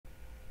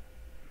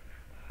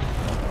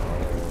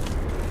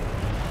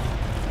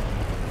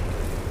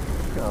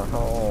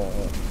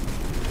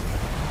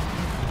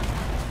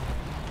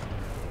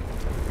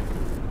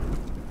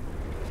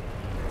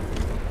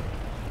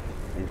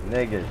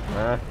niggas,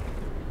 huh?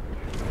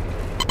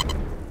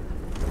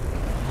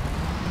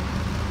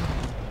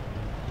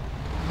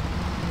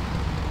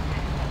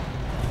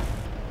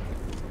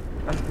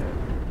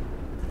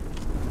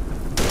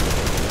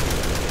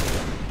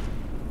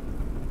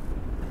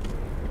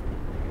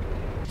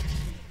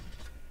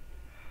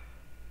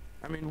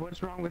 I mean,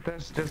 what's wrong with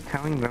us just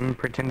telling them,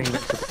 pretending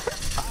that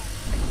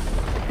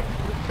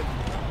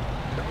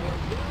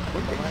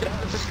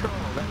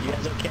You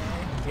guys okay?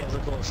 You guys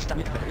look a little stuck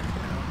there.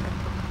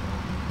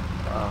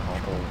 Oh.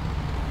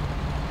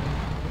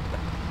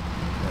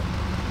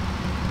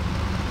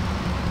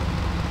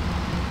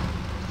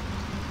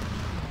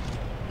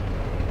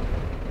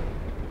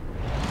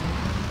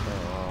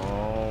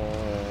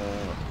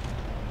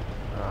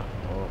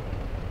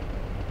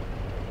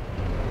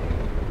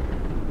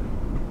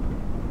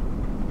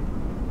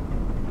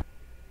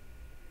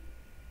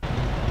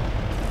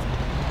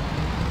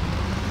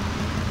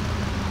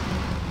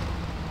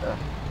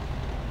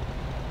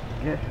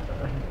 Yeah.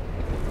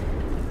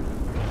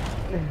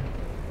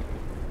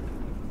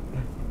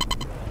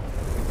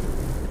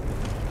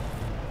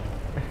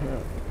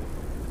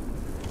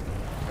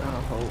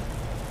 Oh.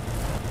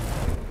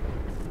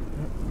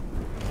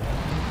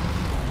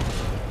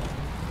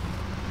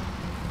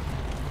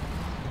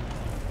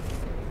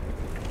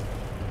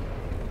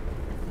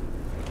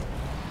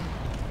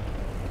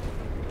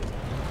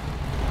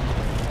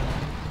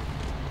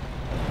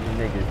 You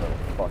niggas are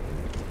fucking.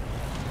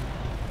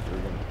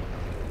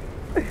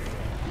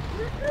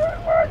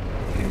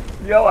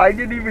 Yo, I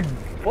didn't even.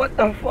 What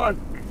the fuck?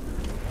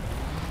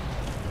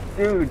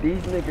 Dude,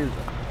 these niggas.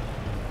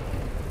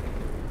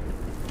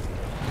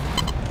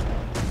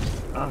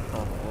 Oh.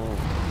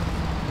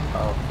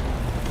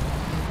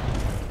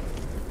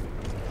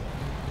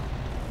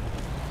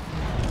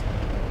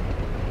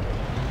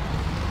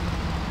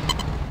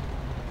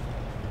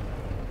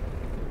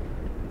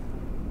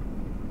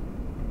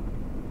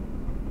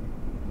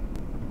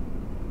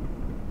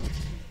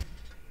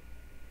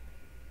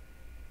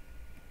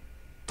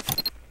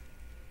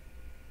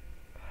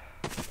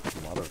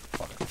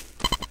 Motherfucker.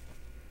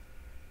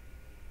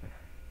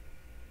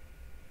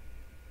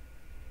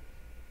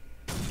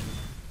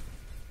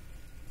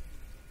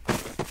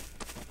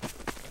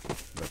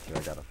 Bet you I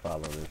gotta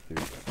follow this dude.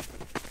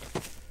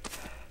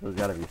 There's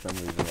gotta be some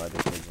reason why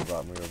this nigga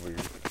brought me over here.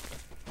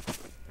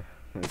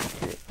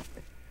 Shit.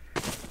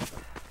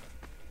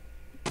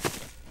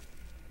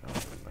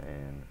 Oh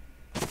man.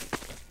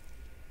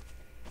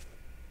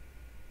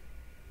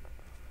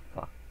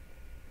 Fuck.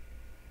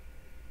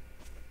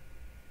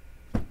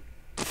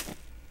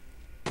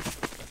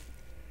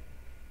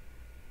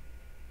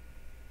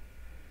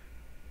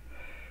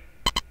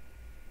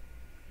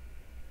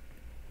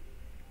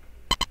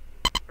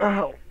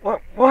 Oh,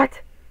 what?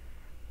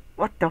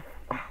 What the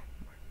fuck?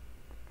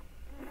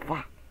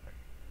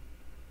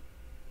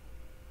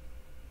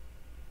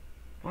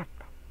 What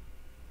the?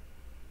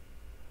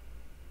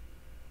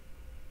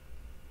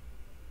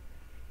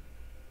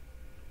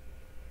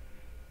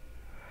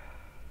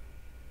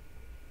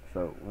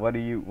 So,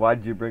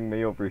 why'd you bring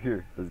me over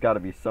here? There's gotta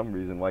be some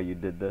reason why you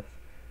did this.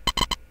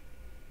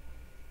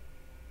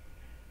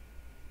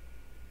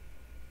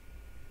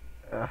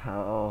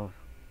 Oh.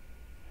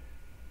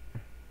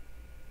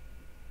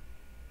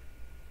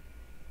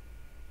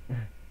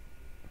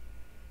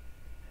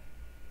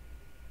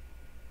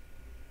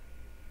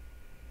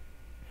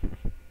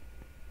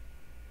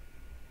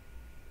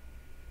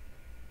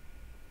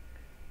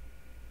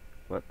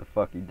 What the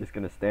fuck? You just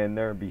gonna stand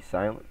there and be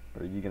silent?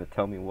 Or are you gonna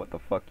tell me what the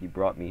fuck you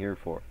brought me here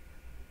for?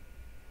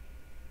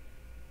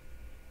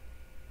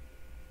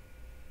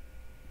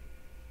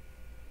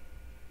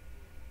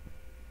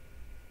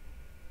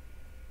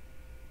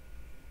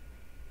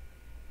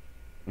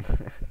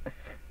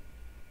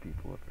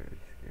 People are very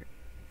scared.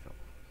 So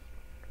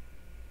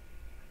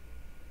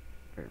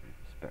very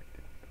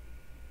respected.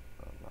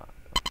 A lot of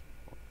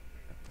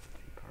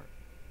Tea Party.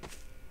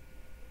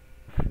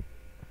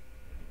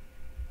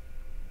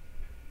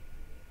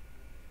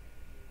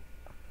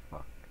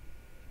 Fuck.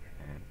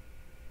 Man.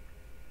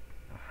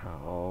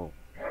 Oh.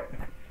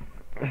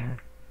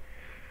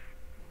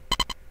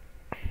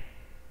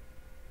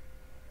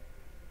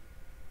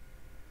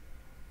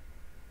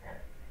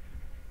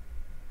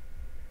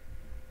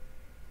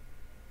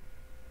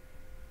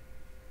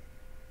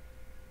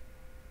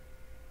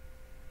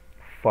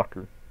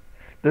 Fucker.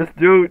 This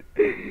dude.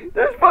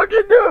 This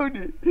fucking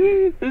dude.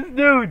 This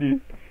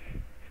dude.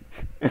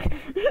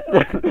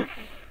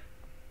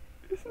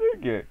 This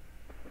nigga.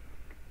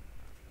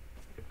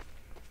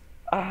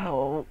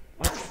 Ow.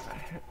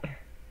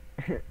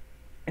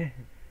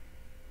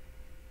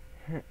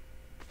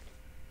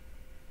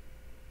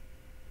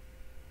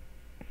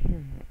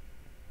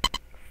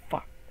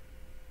 Fuck.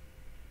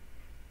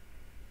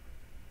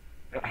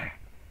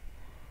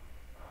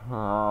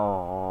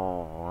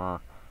 Oh.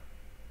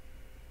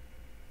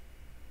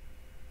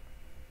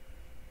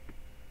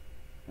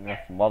 This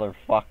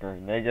motherfucker,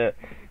 nigga.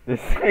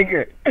 This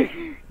nigga.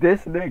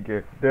 This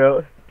nigga,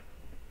 dude.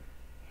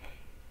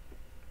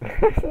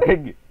 This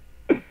nigga.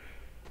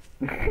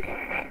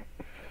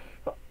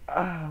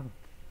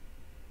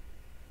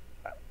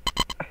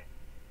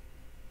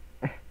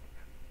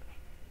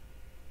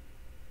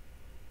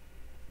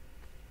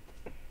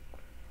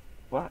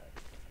 What?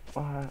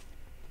 What?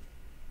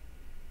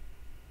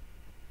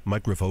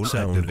 Microphone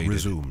sound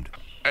resumed.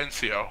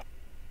 NCO.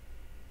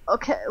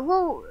 Okay,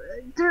 well,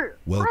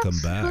 Welcome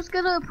what? back. Who's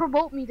gonna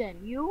promote me then?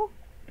 You?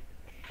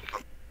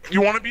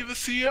 You want to be the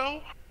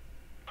CO?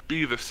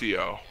 Be the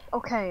CO.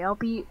 Okay, I'll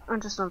be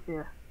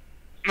Interstumpia.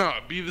 No,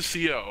 be the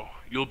CO.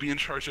 You'll be in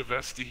charge of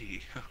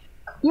SD.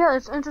 Yeah,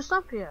 it's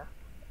Interstumpia.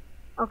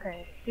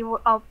 Okay,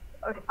 I'm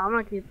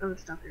gonna keep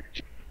Interstumpia.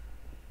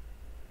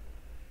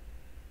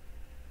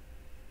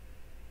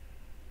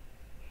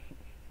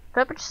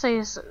 Pepper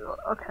says,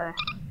 okay.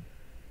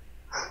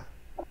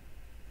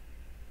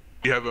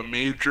 You have a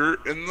major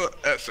in the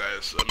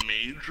SS, a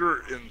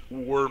major in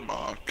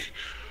Warmock.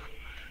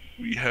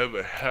 We have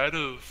a head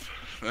of...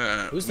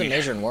 Who's the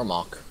major in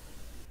Warmock?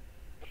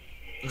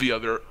 The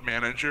other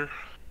manager.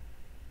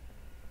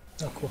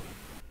 Oh, cool.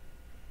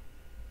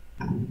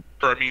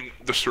 Or, I mean,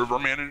 the server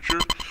manager,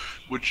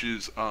 which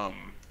is,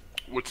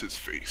 what's his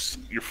face?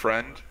 Your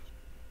friend?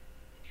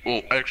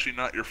 Well, actually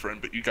not your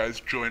friend, but you guys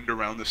joined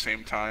around the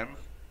same time.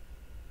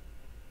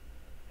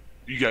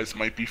 You guys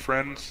might be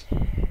friends.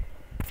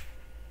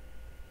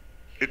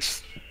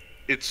 It's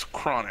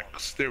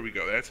Chronix. There we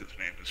go. That's his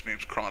name. His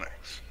name's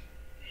Chronix.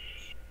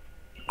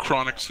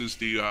 Chronix is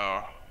the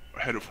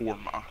head of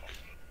Warmock.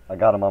 I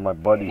got him on my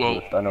buddy Well,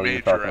 list. I know what you're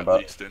major talking at about.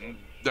 least, and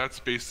that's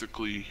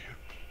basically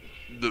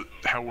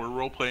how we're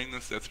role playing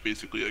this. That's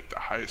basically like the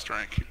highest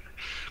rank here.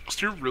 Because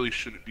there really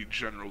shouldn't be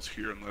generals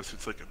here unless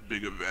it's like a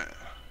big event.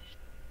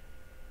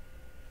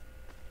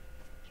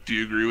 Do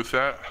you agree with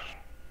that?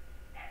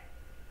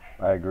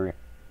 I agree.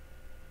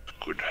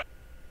 Good.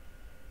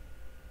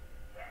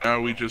 Now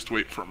we just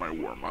wait for my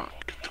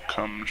Warmock to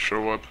come and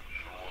show up.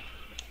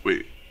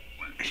 Wait,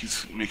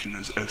 he's making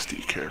his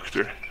SD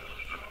character.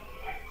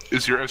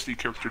 Is your SD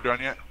character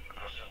done yet?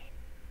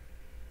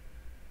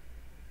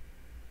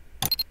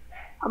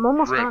 I'm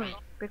almost Rip. done.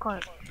 Be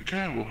quiet.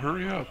 Okay, well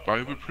hurry up. I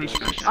have a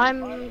prisoner.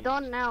 I'm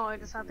done now. I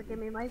just have to give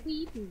me my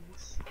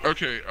beepies.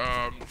 Okay,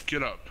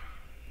 get up.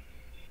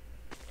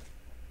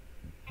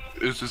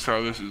 This is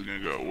how this is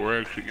gonna go.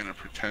 We're actually gonna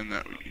pretend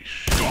that we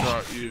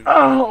shot you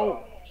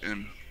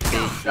in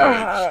both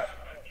legs,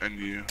 and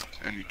you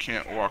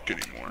can't walk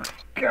anymore.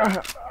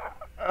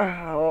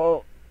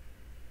 Oh.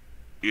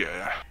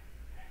 Yeah.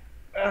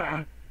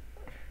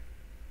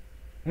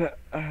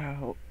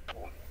 Oh.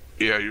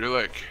 Yeah,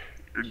 you're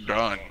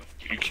done.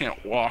 You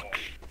can't walk.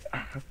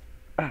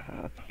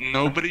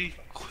 Nobody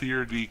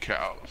clear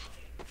decals.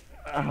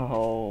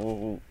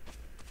 Oh.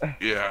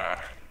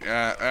 Yeah,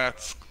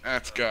 that's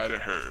gotta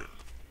hurt.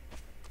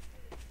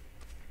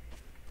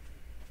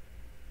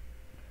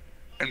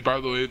 And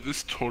by the way,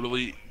 this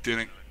totally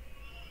didn't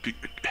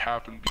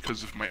happen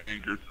because of my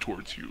anger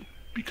towards you,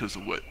 because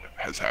of what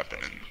has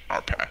happened in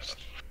our past.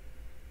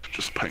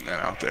 Just putting that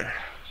out there.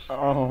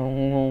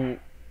 Oh.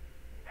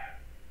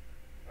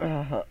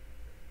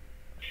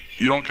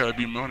 You don't gotta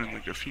be moaning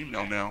like a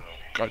female now.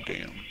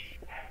 Goddamn.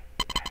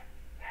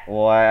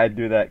 Well, I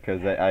do that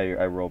because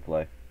I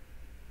roleplay.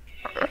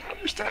 I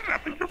understand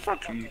that, but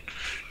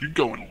you're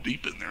going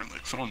deep in there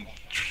like someone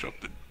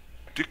shoved a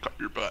dick up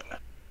your butt.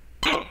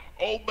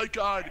 Oh my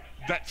god,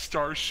 that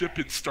starship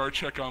in Star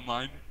Trek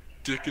Online,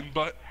 Dick and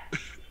Butt.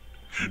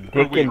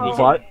 Dick and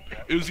Butt?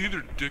 It was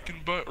either Dick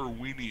and Butt or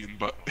Weenie and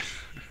Butt.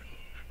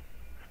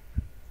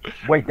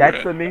 Wait,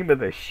 that's the name of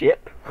the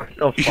ship?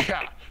 Oh, fuck.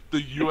 Yeah,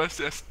 the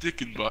USS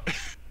Dick and Butt.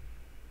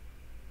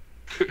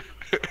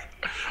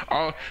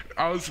 I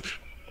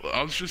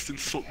was just in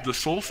the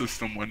Sol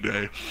system one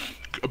day,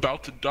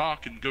 about to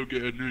dock and go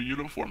get a new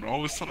uniform, and all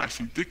of a sudden I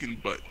see Dick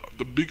and Butt,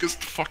 the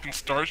biggest fucking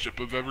starship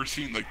I've ever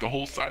seen, like the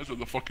whole size of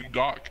the fucking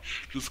dock,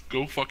 just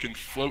go fucking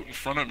float in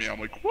front of me. I'm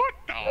like, what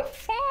the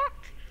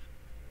fuck?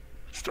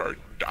 Start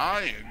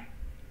dying.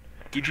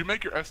 Did you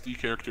make your SD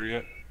character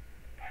yet?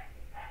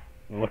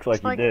 Looks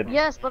like you did.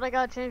 Yes, but I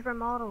gotta change my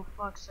model,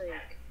 fuck's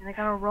sake. And I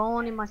gotta roll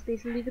into my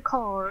station leave the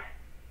car.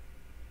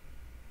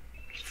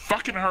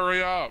 Fucking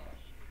hurry up.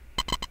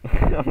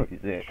 Oh,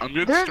 shit. I'm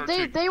gonna start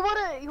They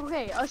wanna,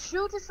 okay, a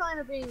shoot is sign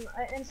of being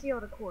an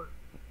NCO to court.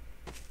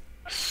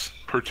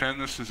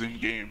 Pretend this is in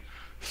game.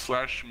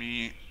 Slash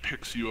me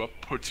picks you up,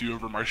 puts you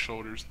over my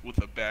shoulders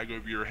with a bag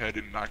over your head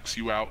and knocks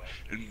you out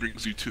and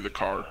brings you to the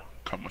car.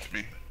 Come with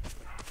me.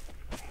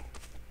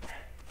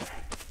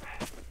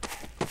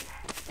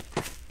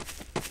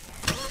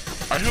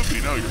 I hope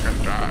you know you're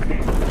gonna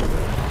die.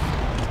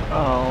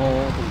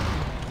 Oh.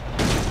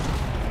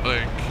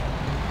 Like...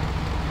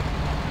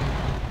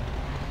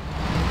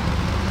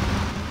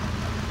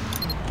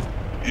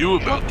 You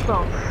about to...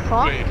 What the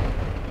fuck? Wait,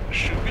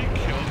 should we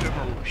kill him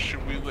or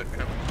should we let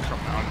him come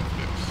out of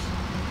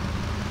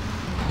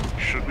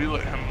this? Should we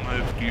let him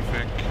live, do you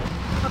think?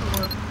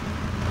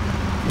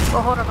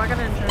 Well, hold up, I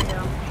gotta interrogate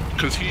him.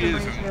 Because he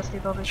is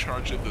in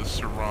charge of the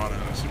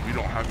Sortanato, and we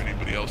don't have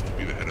anybody else to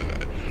be the head of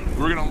that.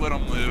 We're gonna let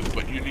him live,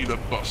 but you need to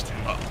bust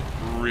him up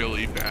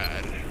really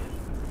bad.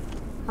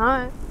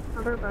 Alright.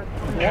 I'll be back.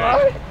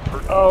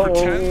 What? Oh.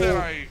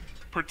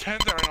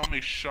 Pretend that I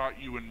only shot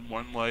you in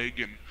one leg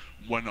and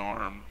one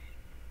arm.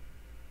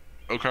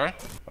 Okay?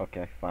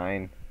 Okay,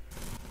 fine.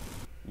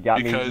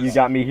 You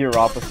got me here,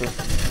 officer.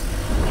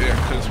 Yeah,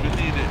 because we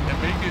need it,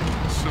 and make it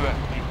so that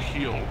you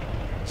healed.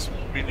 So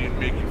we need to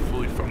make you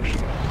fully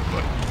functional.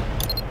 But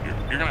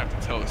you're gonna have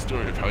to tell the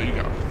story of how you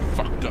got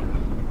fucked up.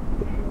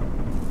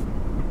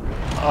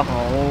 Oh.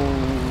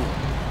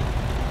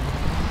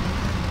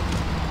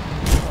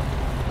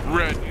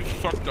 Red, you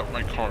fucked up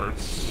my car.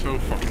 It's so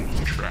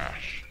fucking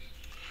trash.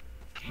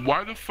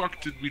 Why the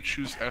fuck did we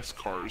choose S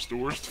cars? The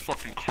worst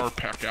fucking car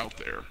pack out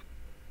there.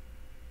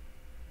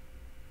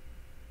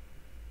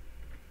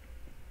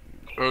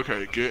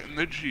 Okay, get in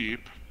the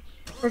Jeep.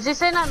 Is he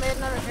saying I made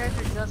another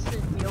character just to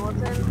deal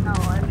with him? No,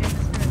 I made this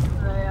character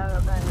today out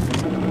of that.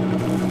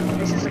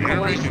 This is a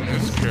You're making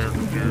this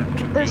character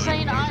to They're be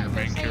saying like I your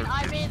main character.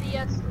 I made the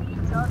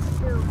XD just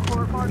to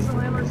court martial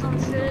him or some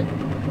shit.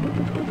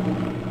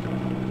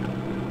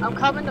 I'm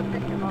coming to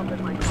pick him up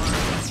in my car.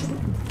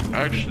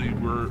 Actually,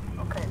 we're...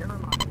 Okay, never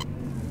mind.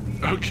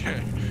 Okay.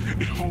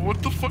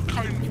 What the fuck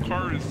kind of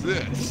car is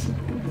this?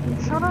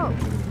 Shut up.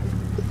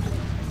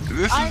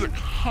 This is a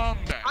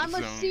combat I'm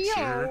zone, a CO,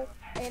 sir.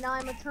 and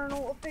I'm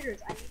Eternal Affairs.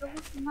 I need to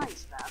look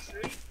nice,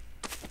 bastard.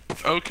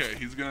 Okay,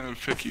 he's gonna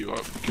pick you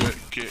up.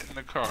 Get in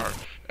the car.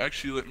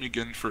 Actually, let me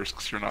get in first,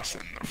 because you're not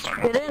sitting in the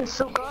front. Get in,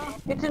 Suka.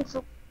 Get in,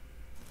 Suka.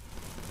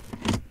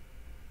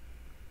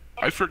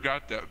 I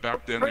forgot that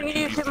back then there could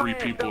be 3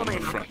 people in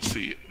the front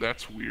seat.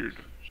 That's weird.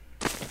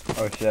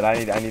 Oh shit, I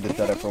need to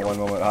set up for one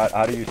moment.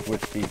 How do you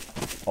switch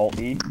seats? Alt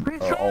E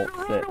or Alt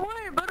sit?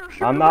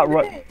 I'm not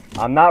running.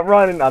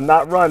 I'm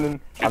not running.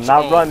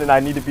 I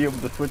need to be able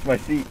to switch my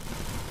seat.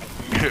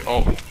 Hit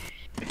Alt.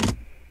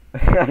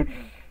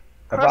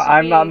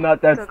 I'm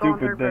not that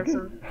stupid,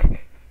 dude.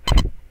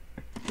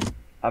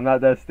 I'm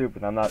not that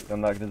stupid. I'm not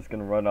just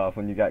gonna run off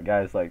when you got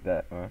guys like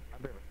that, huh?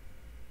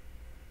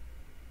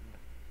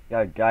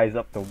 Got guys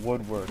up the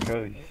woodwork.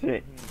 Holy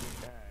shit.